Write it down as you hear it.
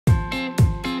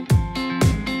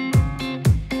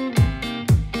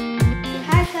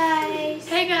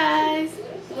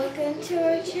to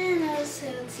our channel.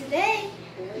 So today,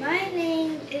 my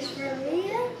name is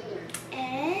Maria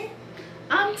and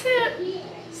I'm Tip.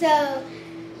 So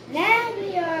now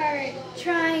we are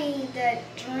trying the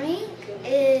drink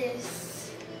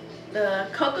is The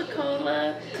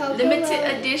Coca-Cola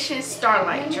limited edition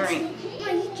Starlight drink.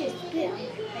 Well, you just spit on your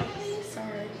face.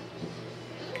 Sorry.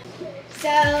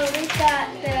 So we got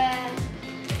the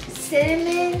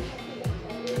cinnamon,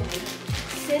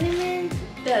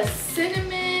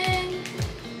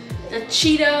 the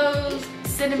Cheetos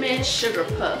cinnamon sugar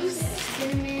puffs.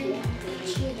 cinnamon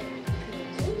Cheetos.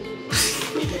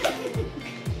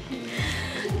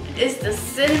 It's the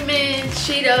cinnamon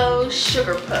Cheetos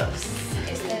sugar puffs.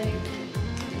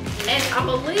 And I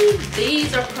believe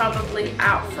these are probably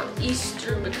out for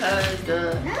Easter because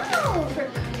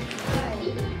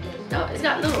no, it's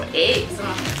got little eggs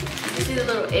on it. You see the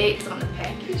little eggs on the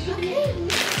package. Okay,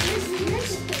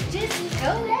 just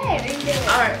go ahead and do it.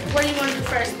 Alright, what do you want to do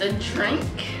first? The drink?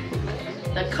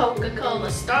 The Coca-Cola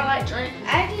Starlight drink?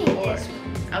 I think this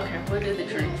one. Okay, we'll do the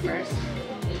drink first.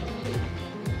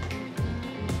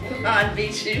 I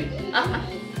beat you.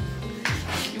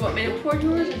 You want me to pour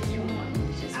yours or do you want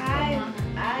me to just pour mine?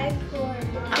 I pour mine.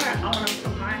 Alright, I want to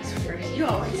pour mine first. You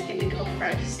always get to go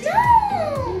first.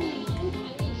 No!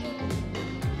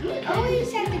 You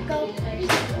always have to go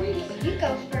first. You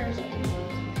go first. You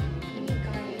go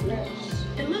first.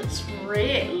 It looks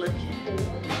red looking.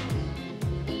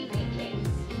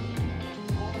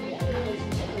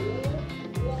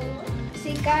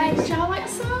 See guys, Would y'all like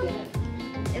some?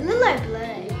 it looks like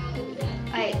blood.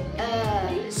 Like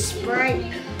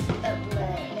Sprite of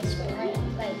blood. It's Sprite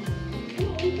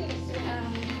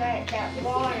like that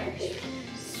water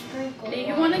sprinkle. Do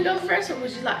you want to go first or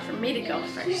would you like for me to go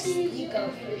first? You go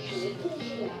first.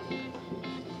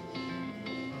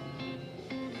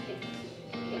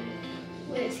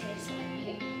 What does it taste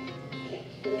like?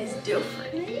 It's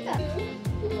different.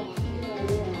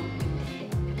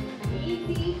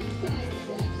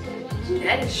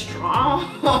 That is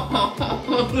strong.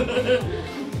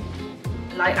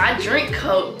 Like I drink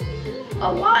Coke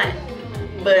a lot,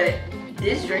 but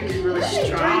this drink is really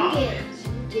strong.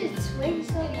 Just wait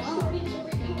so long.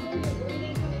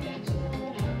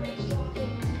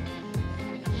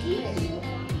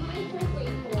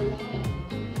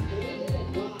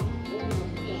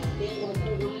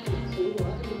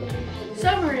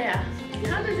 So Maria,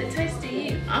 how does it taste to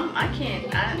you? I'm at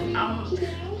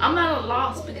a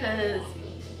loss because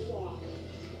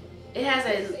it has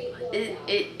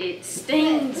it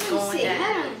stings going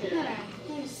down. Hold on.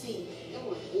 Let me see.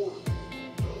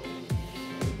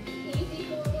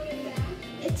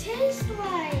 It tastes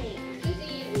like.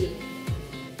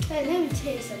 Let me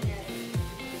taste something.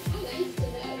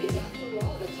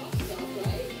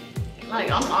 Like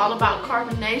I'm all about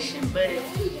carbonation, but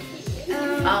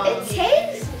It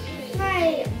tastes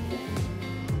like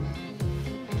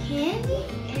candy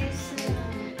and some.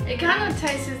 it kind of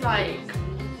tastes like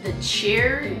the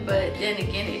cherry, but then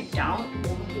again it don't.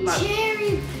 Like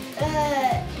Cherry,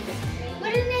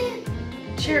 what is it?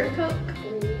 cherry Coke.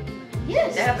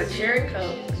 Yes. They have a cherry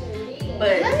Coke,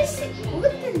 but Let me see.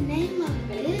 What's the name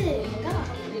of it? God.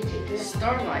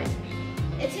 Starlight.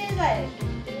 It tastes like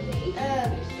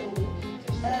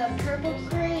purple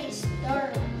gray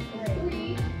Starlight.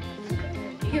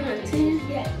 You give it a 10?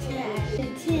 Yeah,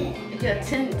 10. Yeah,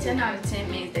 10 out of 10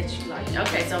 means that you like it.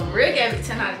 Okay, so Maria gave it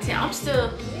 10 out of 10. I'm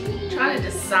still trying to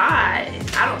decide.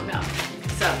 I don't know.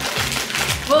 So,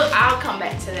 I'll come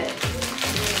back to that.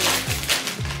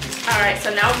 Alright, so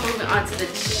now we're moving on to the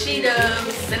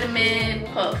Cheetos Cinnamon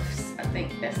Puffs. I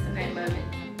think that's the name of it.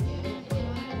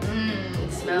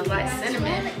 It smells like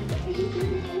cinnamon.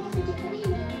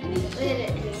 Look at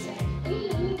it inside.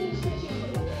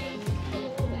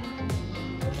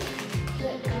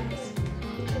 Look, guys.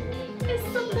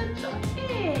 It's a little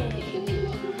egg.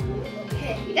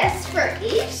 Okay, that's for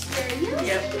Easter.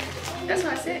 Yep, that's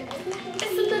what I said. It's a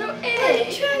little Are you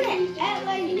egg. trying to act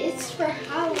like it's for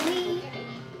Halloween?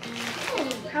 Oh,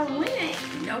 Halloween ain't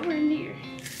nowhere near.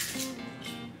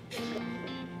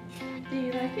 Do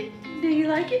you like it? Do you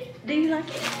like it? Do you like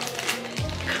it?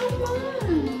 Come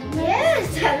on.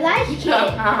 Yes, I like it.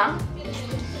 Uh-huh.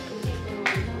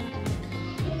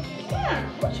 Yeah,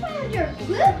 what's wrong with your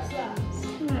flip-flops?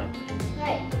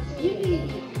 Like, you be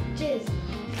just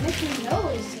making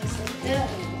noise and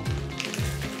stuff.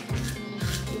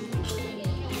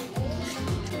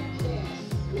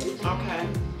 Okay,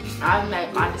 I've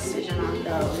made my decision on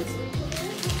those.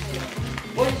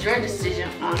 What is your decision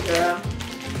on the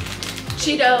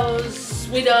Cheetos,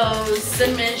 Sweetos,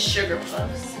 Cinnamon Sugar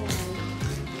Puffs?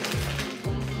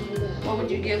 What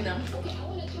would you give them?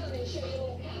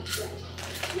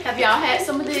 Have y'all had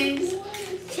some of these?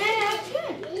 10 out of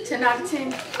 10. 10 out of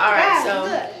 10? All right, so.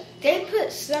 Look, they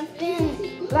put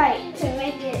something like to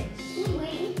make it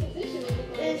sweet.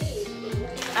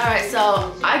 All right,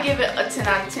 so I give it a 10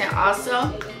 out of 10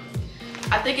 also.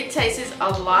 I think it tastes a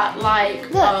lot like,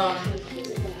 yeah,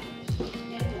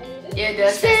 it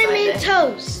does taste like cinnamon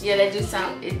toast. Yeah, they do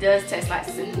sound, it does taste like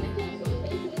cinnamon.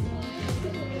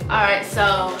 All right,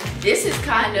 so this is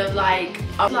kind of like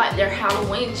their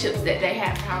Halloween chips that they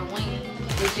have for Halloween.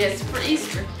 It's just for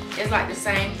Easter. It's like the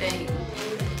same thing.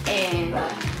 And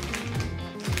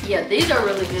yeah, these are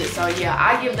really good. So yeah,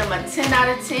 I give them a 10 out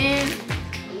of 10.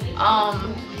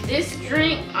 This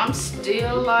drink, I'm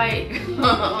still like,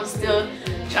 I'm still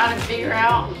trying to figure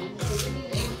out.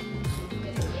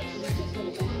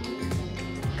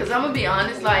 Cause I'm gonna be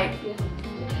honest, like,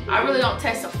 I really don't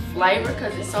taste the flavor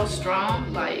cause it's so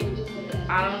strong. Like,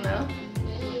 I don't know.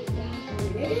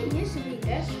 It didn't used to be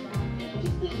that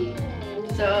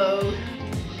strong. So,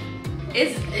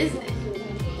 it's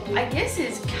I guess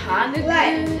it's kind of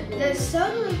like, good. The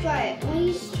soda was like, when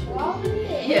you swallow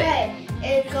it, yeah, like,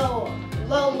 it go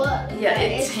blow up. Yeah, like,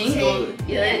 it tingled.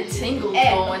 Yeah, it tingled it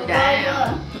going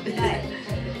down. Like,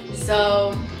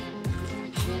 so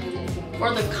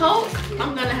for the Coke,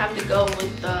 I'm gonna have to go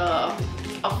with a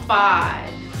 5.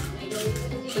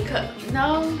 Because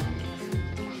no,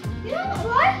 you don't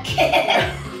like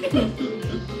it.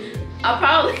 I'll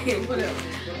probably give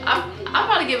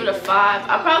it a 5.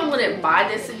 I probably wouldn't buy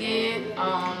this again,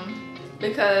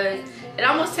 because it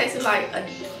almost tasted like a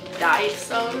diet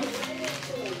soda.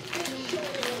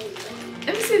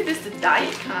 Let me see if this is the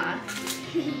diet kind.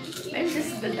 Maybe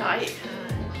this is the diet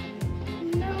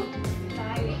kind. No,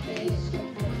 diet is.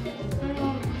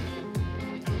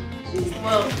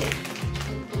 Well,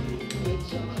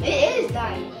 it is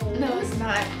diet. no, it's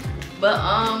not. But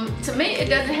to me, it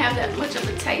doesn't have that much of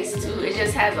a taste to it. It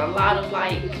just has a lot of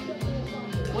like,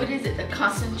 what is it? The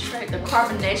concentrate, the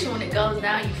carbonation. When it goes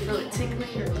down, you feel it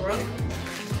tickling your throat.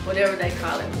 Whatever they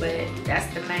call it, but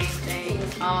that's the main thing.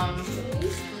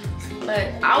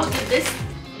 But I would give this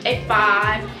a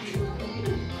 5.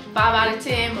 5 out of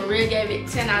 10. Maria gave it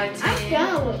 10 out of 10. I'm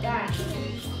done with that.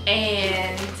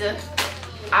 And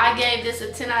I gave this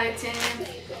a 10 out of 10.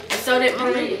 And so did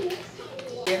Maria.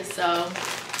 Yeah, so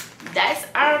that's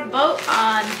our vote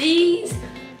on these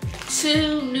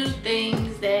 2 new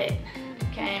things that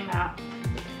came out.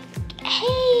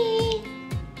 Hey!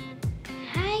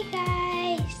 Hi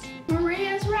guys!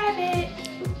 Maria's rabbit.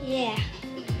 Yeah.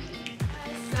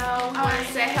 So I want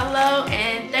to say hello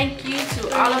and thank you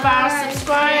to all of our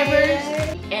subscribers.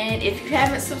 And if you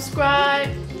haven't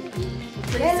subscribed,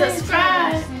 please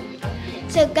subscribe.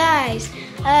 So guys,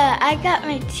 I got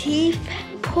my teeth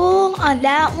pulled on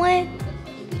that one.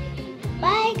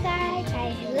 Bye guys,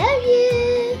 I love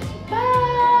you.